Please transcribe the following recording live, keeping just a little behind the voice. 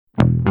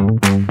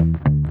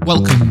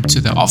Welcome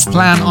to the Off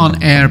Plan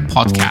On Air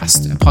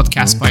podcast, a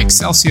podcast by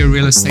Excelsior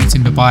Real Estate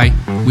in Dubai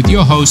with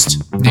your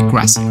host, Nick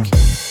Grasick.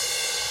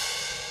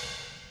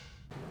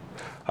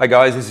 Hi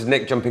guys, this is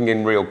Nick jumping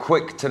in real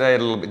quick. Today a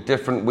little bit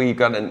different. We've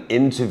got an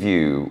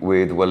interview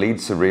with Walid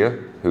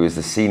Serir, who is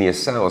the Senior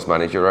Sales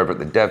Manager over at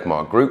the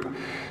Devmark Group,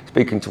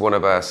 speaking to one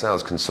of our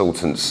sales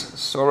consultants,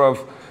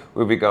 Sorov,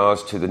 with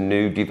regards to the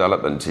new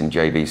development in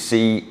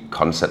JVC,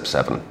 Concept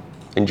 7.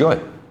 Enjoy.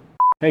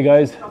 Hey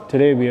guys,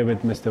 today we are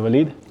with Mr.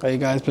 Walid. Hey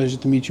guys, pleasure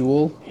to meet you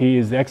all. He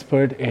is the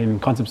expert in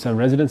Concept 7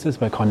 residences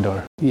by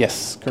Condor.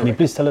 Yes, correct. Can you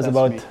please tell us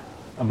about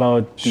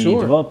the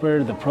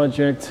developer, the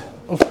project?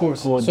 Of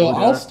course. So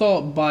I'll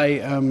start by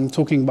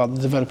talking about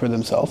the developer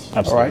themselves.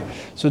 Absolutely. All right.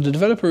 So the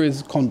developer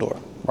is Condor,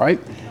 right?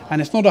 And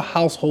it's not a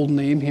household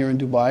name here in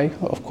Dubai.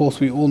 Of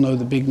course, we all know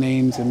the big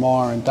names,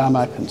 Emaar and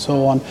Devmark and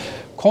so on.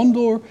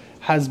 Condor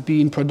has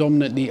been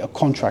predominantly a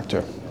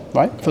contractor,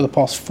 right, for the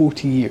past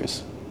 40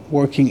 years,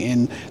 working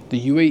in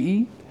the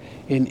UAE,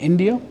 in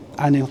India,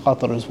 and in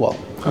Qatar as well.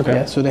 Okay.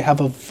 Yeah, so they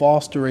have a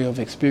vast array of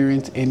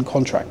experience in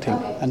contracting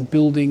and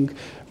building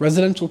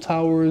residential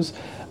towers,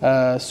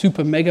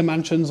 super mega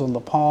mansions on the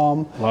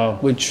Palm,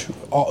 which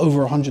are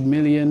over 100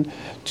 million,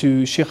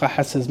 to Sheikh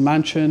Hassan's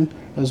mansion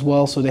as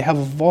well. So they have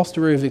a vast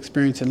array of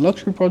experience in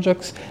luxury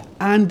projects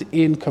and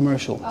in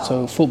commercial.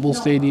 So football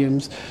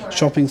stadiums,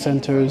 shopping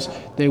centers.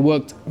 They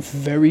worked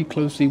very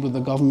closely with the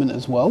government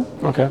as well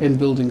in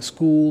building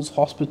schools,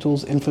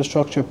 hospitals,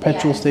 infrastructure,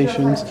 petrol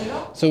stations.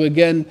 So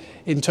again,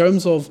 in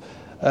terms of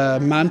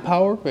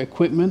manpower,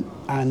 equipment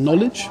and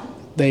knowledge,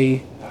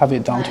 they have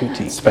it down to a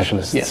T.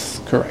 Specialists. Yes,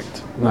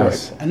 correct.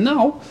 Nice. Correct. And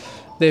now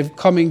they're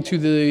coming to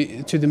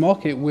the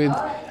market with,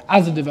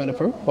 as a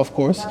developer, of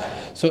course.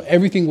 So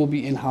everything will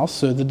be in-house.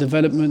 So the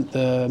development,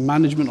 the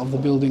management of the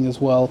building as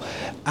well,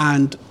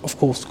 and of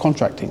course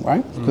contracting,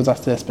 right? Because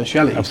that's their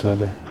speciality.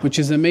 Absolutely. Which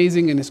is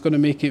amazing, and it's going to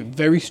make it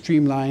very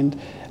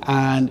streamlined,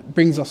 and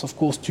brings us, of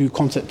course, to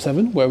Concept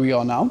 7, where we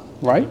are now,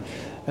 right?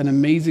 An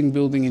amazing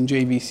building in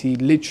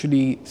JVC,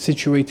 literally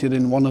situated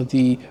in one of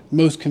the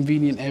most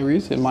convenient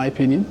areas, in my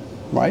opinion,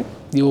 right?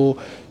 You're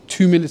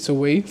 2 minutes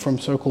away from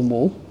Circle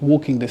Mall,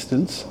 walking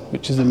distance,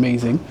 which is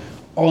amazing,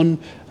 on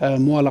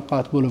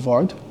Mualaqat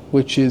Boulevard,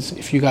 which is,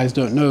 if you guys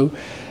don't know,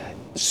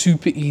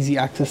 super easy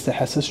access to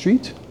Hessa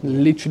Street,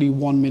 literally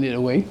 1 minute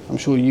away. I'm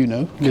sure you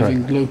know,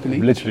 living locally.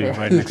 Literally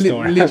right next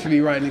door. Literally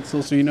right next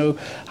door, so you know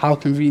how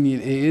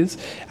convenient it is.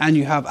 And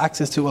you have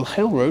access to Al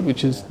Khail Road,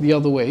 which is the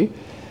other way,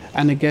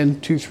 and again,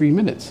 2-3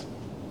 minutes.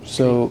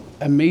 So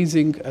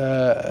amazing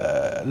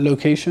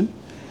location.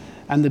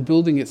 And the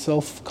building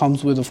itself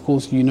comes with, of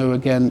course, you know,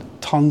 again,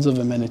 tons of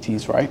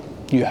amenities, right?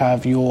 You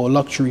have your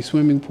luxury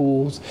swimming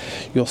pools,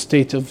 your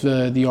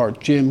state-of-the-art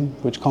gym,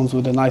 which comes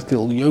with a nice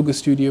little yoga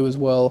studio as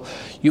well.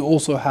 You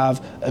also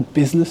have a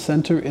business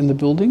center in the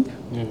building,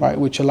 right,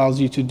 which allows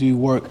you to do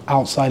work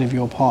outside of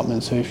your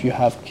apartment. So if you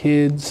have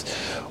kids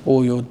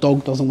or your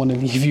dog doesn't want to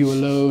leave you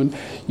alone,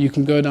 you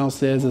can go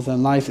downstairs. There's a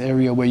nice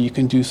area where you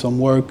can do some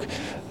work,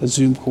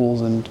 Zoom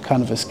calls, and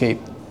kind of escape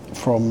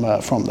from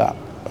that,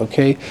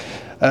 okay?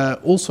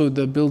 Also,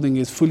 the building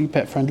is fully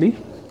pet friendly.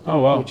 Oh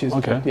wow! Which is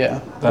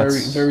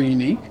That's very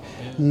unique.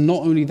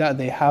 Not only that,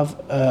 they have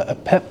a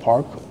pet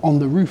park on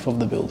the roof of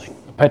the building.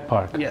 a pet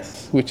park.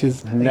 Yes, which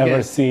is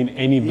Never seen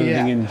any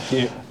building in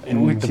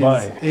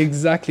Dubai.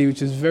 Exactly,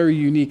 which is very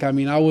unique. I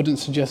mean, I wouldn't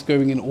suggest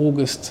going in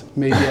August,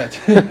 maybe at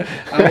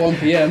 1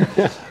 p.m.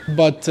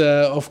 But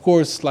of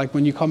course, like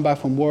when you come back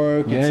from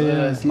work,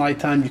 it's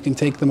nighttime. You can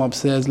take them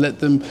upstairs, let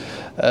them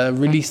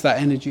release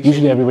that energy.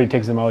 Usually, everybody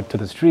takes them out to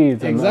the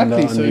streets.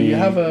 Exactly. So you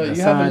have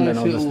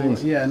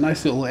a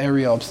nice little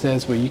area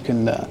upstairs where you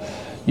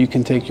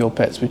can take your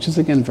pets, which is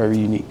again very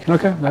unique.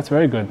 Okay, that's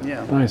very good.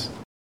 Yeah. Nice.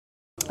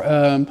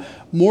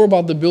 More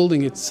about the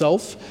building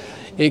itself.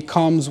 It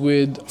comes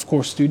with, of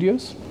course,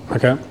 studios,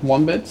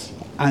 1 beds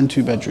and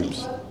 2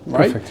 bedrooms.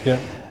 Right? Perfect. Yeah.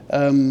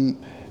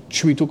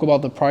 Should we talk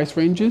about the price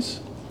ranges?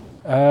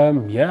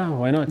 Yeah,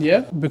 why not?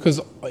 Yeah, because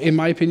in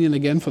my opinion,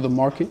 again, for the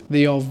market,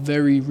 they are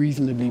very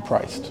reasonably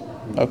priced.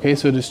 Okay,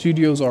 so the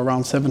studios are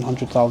around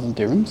 700,000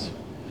 dirhams,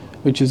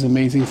 which is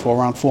amazing for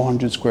around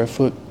 400 square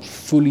foot,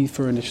 fully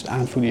furnished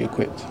and fully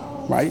equipped,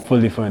 right?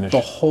 Fully furnished.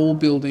 The whole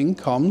building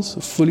comes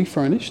fully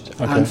furnished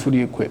and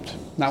fully equipped.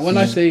 Now, when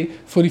I say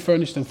fully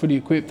furnished and fully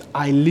equipped,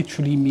 I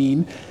literally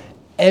mean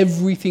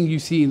everything you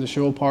see in the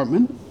show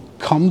apartment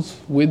comes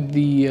with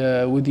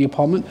the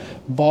apartment,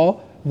 bar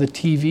the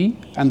TV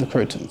and the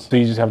curtains. So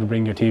you just have to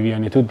bring your TV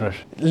and your toothbrush.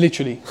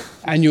 Literally.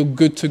 And you're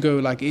good to go.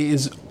 Like, it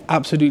is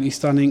absolutely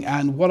stunning.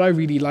 And what I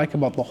really like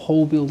about the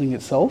whole building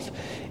itself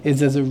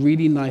is there's a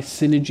really nice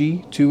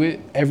synergy to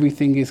it.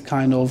 Everything is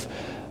kind of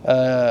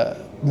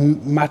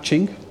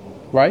matching,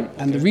 right?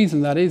 And the reason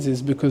that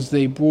is because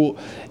they brought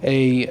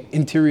a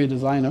interior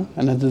designer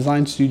and a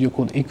design studio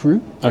called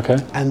Ikru. Okay.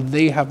 And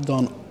they have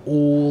done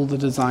all the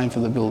design for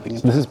the building.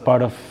 So this is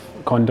part of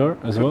Condor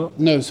as well?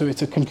 No, so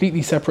it's a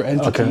completely separate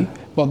entity,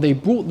 but they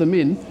brought them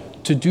in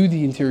to do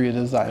the interior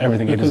design.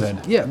 Everything A to Z.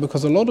 Yeah,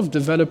 because a lot of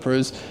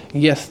developers,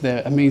 yes,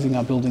 they're amazing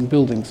at building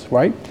buildings,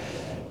 right?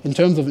 in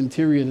terms of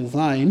interior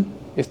design,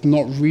 it's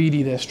not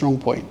really their strong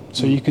point.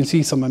 So you can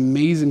see some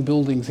amazing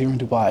buildings here in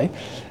Dubai.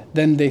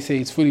 Then they say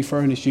it's fully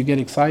furnished, you get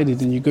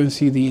excited and you go and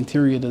see the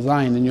interior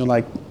design and you're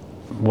like,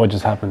 what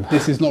just happened?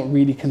 this is not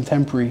really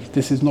contemporary.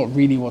 This is not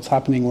really what's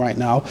happening right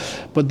now.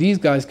 But these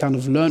guys kind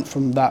of learned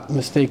from that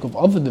mistake of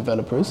other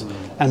developers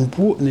and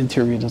brought an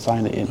interior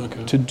designer in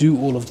to do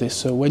all of this.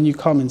 So when you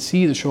come and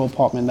see the show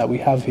apartment that we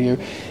have here,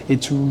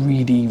 it's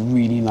really,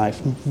 really nice.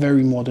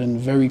 Very modern,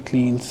 very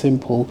clean,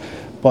 simple,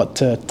 but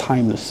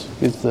timeless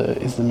is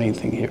the main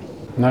thing here.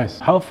 Nice.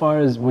 How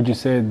far would you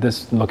say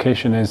this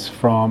location is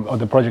from, or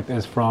the project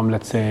is from,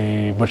 let's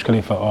say, Burj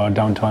Khalifa or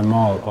Downtown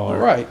Mall? Or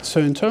Right. So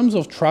in terms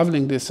of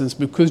traveling distance,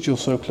 because you're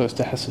so close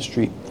to Hessa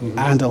Street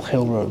and Al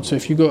Khail Road. So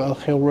if you go Al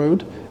Khail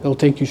Road, it'll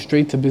take you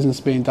straight to Business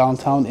Bay in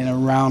downtown in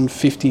around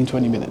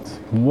 15-20 minutes.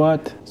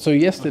 What? So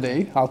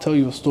yesterday, I'll tell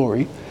you a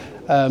story.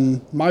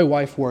 My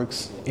wife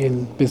works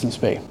in Business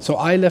Bay. So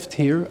I left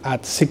here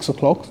at 6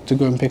 o'clock to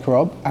go and pick her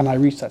up, and I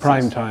reached at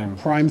Prime 6. time.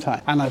 Prime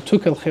time. And I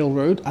took Al Khail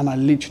Road, and I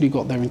literally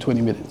got there in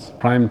 20 minutes.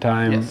 Prime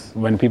time, Yes.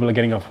 when people are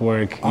getting off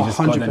work, you just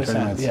got there in 20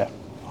 minutes. Yeah,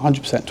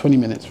 100%, 20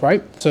 minutes,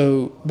 right?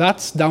 So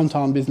that's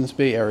downtown Business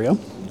Bay area.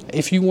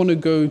 If you want to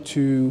go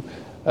to,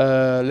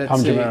 let's Palm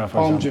say, Jumeirah, for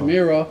Palm example.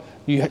 Jumeirah,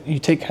 you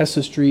take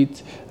Hessa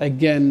Street.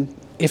 Again,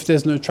 if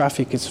there's no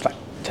traffic, it's like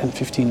 10,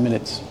 15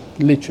 minutes,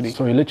 literally.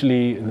 So you're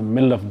literally in the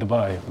middle of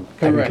Dubai,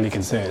 technically you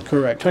can say it.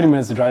 Correct. 20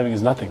 minutes of driving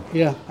is nothing.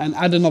 Yeah, and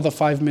add another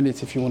 5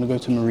 minutes if you want to go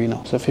to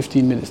Marina. So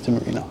 15 minutes to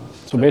Marina.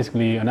 So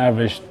basically, on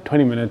average,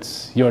 20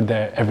 minutes, you're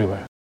there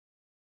everywhere.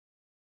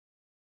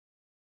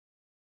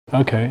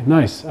 Okay,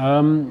 nice.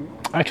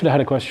 Actually, I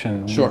had a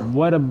question. Sure.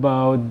 What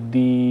about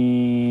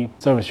the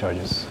service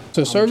charges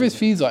So service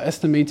fees are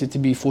estimated to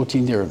be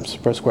 14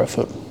 dirhams per square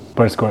foot.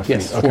 per square feet?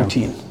 Yes,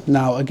 14.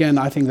 Now, again,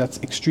 I think that's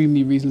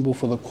extremely reasonable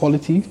for the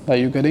quality that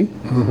you're getting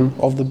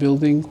of the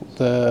building.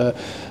 The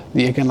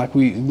again, like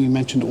we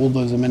mentioned, all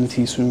those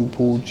amenities, swimming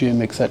pool,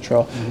 gym,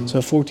 etc.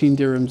 So 14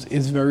 dirhams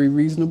is very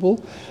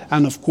reasonable,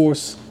 and of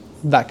course,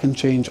 that can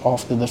change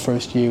after the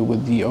first year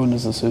with the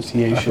owners'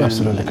 association.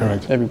 Absolutely and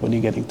correct. Everybody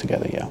getting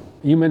together, yeah.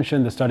 You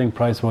mentioned the starting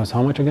price was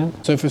how much again?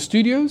 So for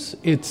studios,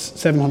 it's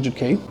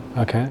 700k.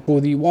 Okay. For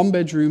the one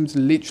bedrooms,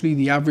 literally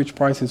the average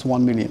price is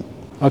 1 million.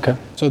 Okay.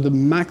 So the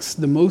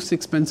most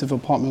expensive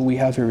apartment we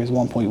have here is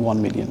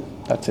 1.1 million.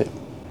 That's it.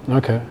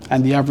 Okay.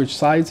 And the average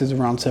size is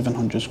around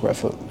 700 square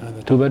foot. And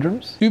the 2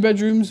 bedrooms? 2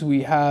 bedrooms,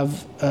 we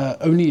have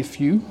only a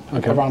few,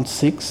 Okay. around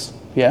 6,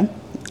 yeah.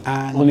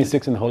 And Only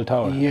 6 in the whole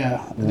tower?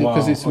 yeah, Wow,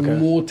 because it's okay.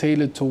 more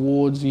tailored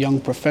towards young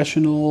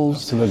professionals,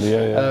 Absolutely,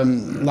 yeah.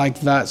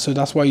 like that. So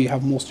that's why you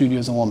have more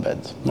studios and one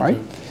beds, right?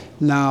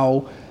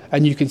 Now,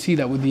 and you can see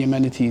that with the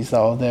amenities that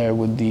are there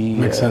with the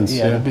Makes sense,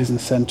 yeah. the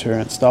business center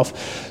and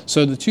stuff.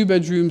 So the 2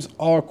 bedrooms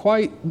are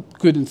quite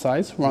good in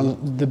size.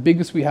 Around the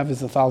biggest we have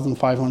is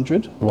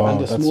 1,500, Wow, and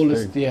the that's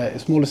smallest, big.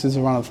 smallest is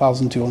around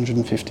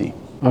 1,250.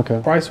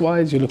 Okay. Price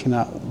wise, you're looking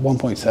at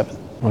 1.7.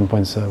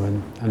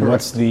 1.7. And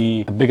what's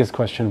the biggest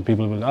question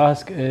people will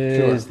ask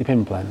is the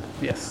payment plan.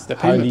 Yes, the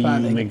How do payment you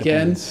plan make the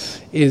again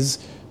payments? is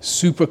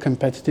super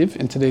competitive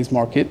in today's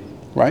market,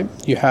 right?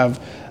 You have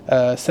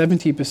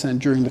 70%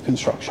 during the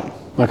construction.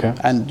 Okay.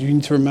 And you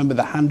need to remember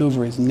the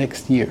handover is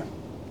next year,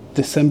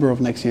 December of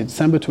next year,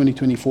 December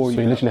 2024.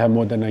 So you literally have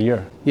more than a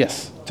year.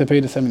 Yes, to pay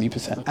the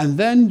 70%. And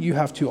then you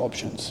have 2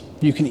 options.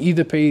 You can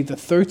either pay the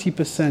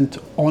 30%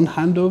 on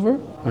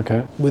handover.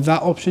 Okay. With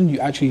that option, you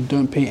actually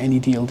don't pay any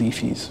DLD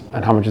fees.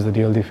 And how much is the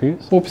DLD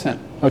fees? 4%.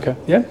 Okay.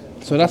 Yeah?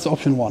 So that's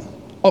option 1.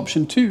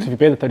 Option 2. So if you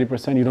pay the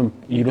 30%,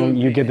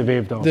 you get the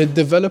waived off. The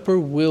developer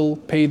will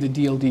pay the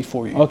DLD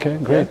for you. Okay,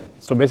 great.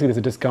 So basically it's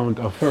a discount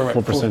of Correct.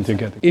 4% you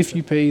get. If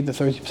you pay the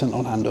 30%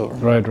 on handover.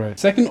 Right.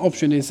 Second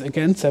option is,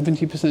 again,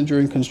 70%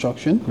 during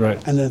construction. Right.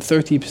 And then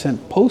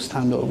 30% post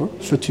handover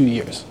for 2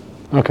 years.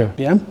 Okay.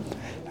 Yeah?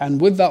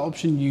 And with that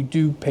option, you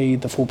do pay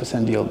the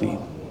 4% DLD.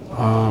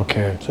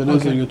 Okay. So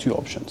those are your 2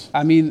 options.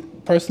 I mean,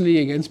 personally,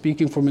 again,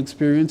 speaking from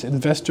experience,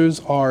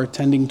 investors are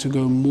tending to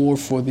go more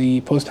for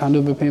the post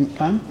handover payment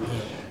plan.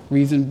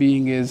 Reason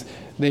being is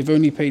they've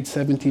only paid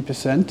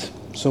 70%.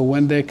 So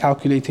when they're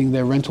calculating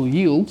their rental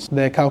yields,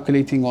 they're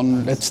calculating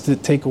on, let's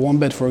take a 1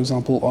 bed, for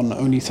example, on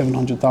only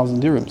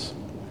 700,000 dirhams.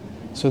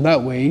 So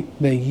that way,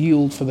 their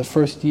yield for the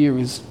first year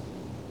is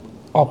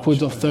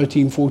upwards of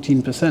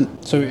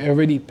 13-14%. So it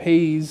already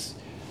pays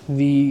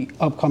the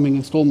upcoming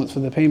installments for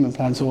the payment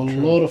plan. So a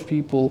lot of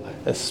people,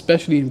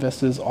 especially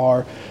investors,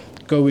 are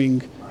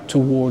going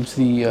towards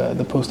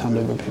the post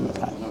handover payment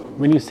plan.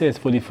 When you say it's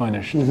fully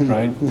furnished,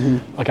 right?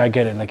 Like I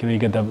get it. Like you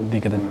get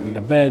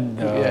the bed,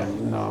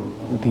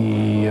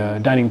 the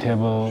dining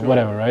table,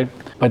 whatever, right?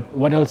 But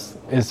what else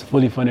is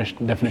fully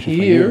furnished definition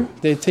for Here, you?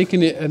 they're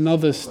taking it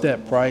another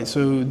step, right?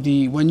 So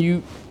when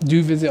you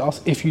do visit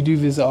us, if you do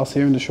visit us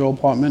here in the show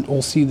apartment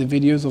or see the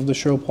videos of the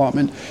show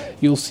apartment,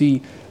 you'll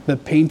see the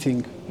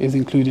painting is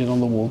included on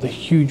the wall, the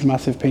huge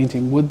massive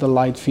painting with the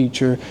light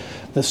feature,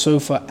 the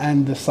sofa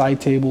and the side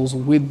tables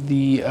with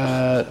the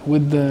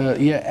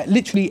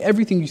literally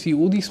everything you see,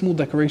 all these small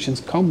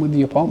decorations come with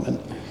the apartment,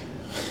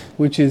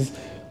 which is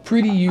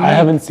pretty unique. I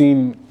haven't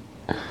seen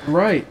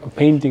Right. a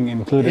painting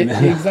included.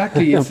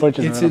 Exactly. in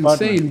purchase of It's an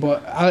apartment. insane.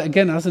 But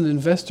again, as an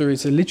investor,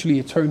 it's literally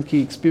a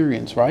turnkey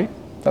experience, right?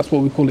 That's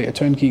what we call it, a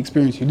turnkey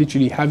experience. You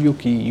literally have your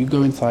key, you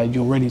go inside,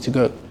 you're ready to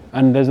go.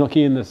 And there's no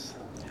key in this.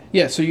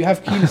 Yeah, so you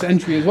have keyless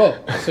entry as well.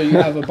 So you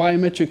have a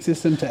biometric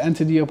system to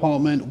enter the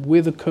apartment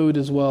with a code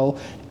as well.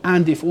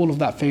 And if all of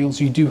that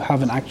fails, you do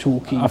have an actual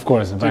key. Of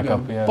course, a to go.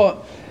 backup, yeah.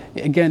 But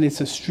again, it's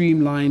a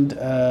streamlined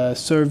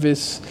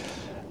service,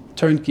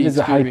 turnkey It's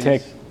a experience.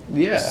 high-tech,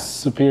 Yeah.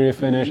 superior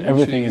finish.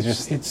 Everything is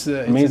just it's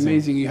amazing.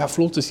 amazing. You have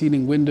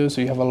floor-to-ceiling windows,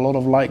 so you have a lot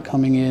of light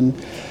coming in.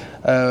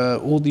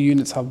 All the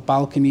units have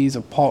balconies,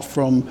 apart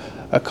from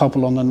a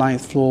couple on the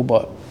 9th floor.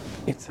 But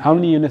it's How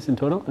many units in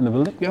total in the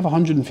building? you have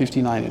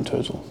 159 in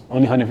total.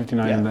 Only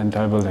 159 in Yeah. the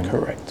entire building.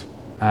 Correct.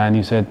 And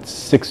you said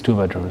 6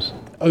 2-bedrooms,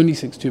 Only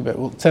 7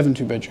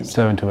 two-bedrooms.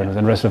 7 2-bedrooms,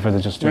 and the rest of it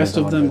is just The rest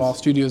studios of and them one are beds.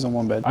 studios and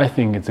one bed. I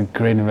think it's a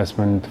great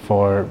investment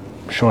for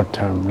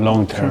short-term,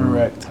 long-term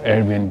Correct.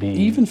 Airbnb.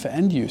 Even for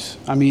end use.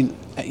 I mean,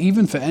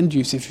 even for end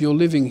use, if you're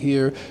living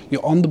here,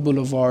 you're on the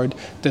boulevard,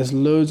 there's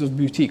loads of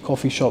boutique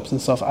coffee shops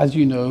and stuff, as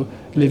you know,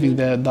 living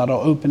there that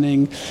are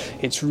opening.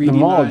 It's really the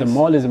nice.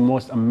 mall is the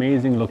most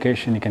amazing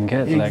location you can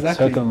get, like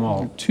Circle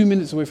Mall. 2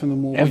 minutes away from the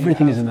mall. you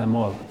Everything have- is in that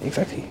mall.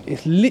 Exactly.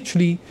 It's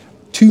literally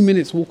 2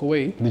 minutes walk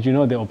away. Did you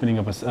know they're opening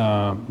up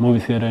a movie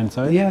theater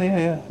inside?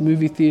 Yeah.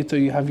 Movie theater,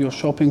 you have your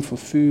shopping for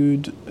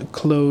food,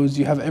 clothes,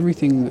 you have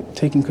everything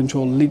taking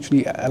control,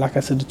 literally, like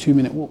I said, a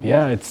 2-minute walk.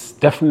 Yeah, it's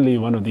definitely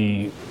one of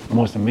the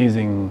most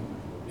amazing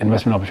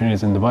investment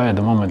opportunities in Dubai at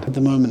the moment. At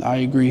the moment, I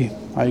agree.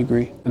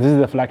 This is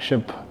the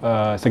flagship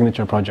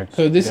signature project.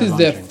 So this they're is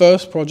their launching.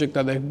 first project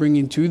that they're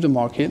bringing to the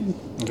market.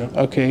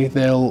 Okay,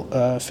 they'll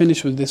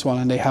finish with this one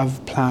and they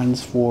have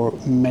plans for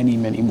many,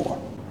 many more.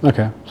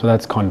 Okay, so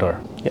that's Condor.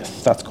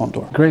 Yes, that's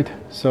Condor. Great.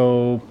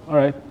 So, all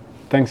right.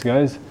 Thanks,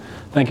 guys.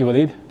 Thank you,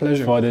 Walid,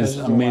 Pleasure. for this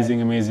Pleasure's all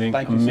mine. amazing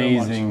Thank you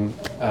so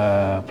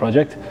much.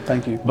 project.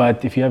 Thank you.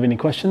 But if you have any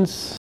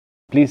questions,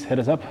 please hit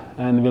us up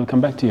and we'll come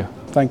back to you.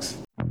 Thanks.